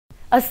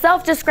A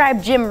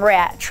self-described gym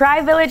rat,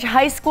 Tri-Village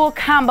High School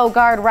combo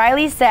guard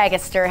Rylee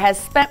Sagester has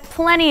spent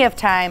plenty of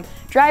time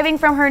driving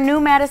from her New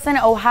Madison,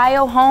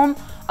 Ohio home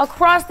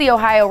across the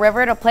Ohio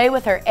River to play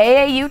with her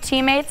AAU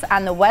teammates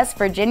on the West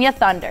Virginia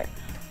Thunder.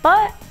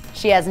 But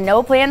she has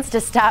no plans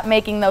to stop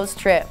making those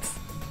trips.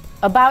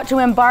 About to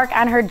embark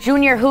on her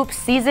junior hoops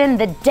season,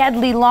 the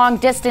deadly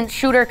long-distance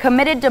shooter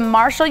committed to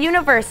Marshall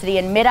University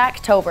in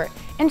mid-October,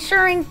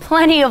 ensuring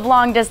plenty of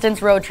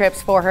long-distance road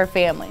trips for her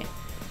family.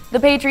 The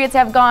Patriots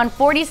have gone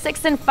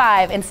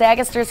 46-5 in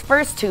Sagester's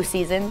first two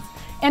seasons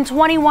and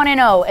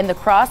 21-0 in the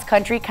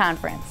cross-country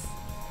conference.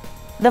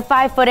 The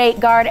 5'8"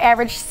 guard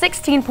averaged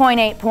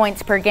 16.8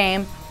 points per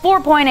game,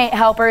 4.8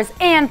 helpers,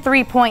 and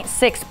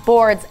 3.6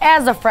 boards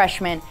as a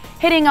freshman,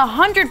 hitting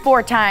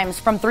 104 times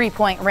from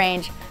three-point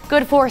range,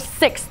 good for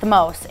 6th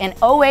most in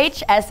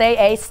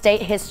OHSAA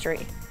state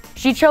history.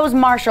 She chose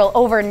Marshall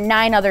over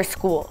 9 other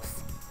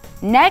schools.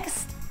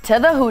 Next, to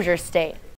the Hoosier State.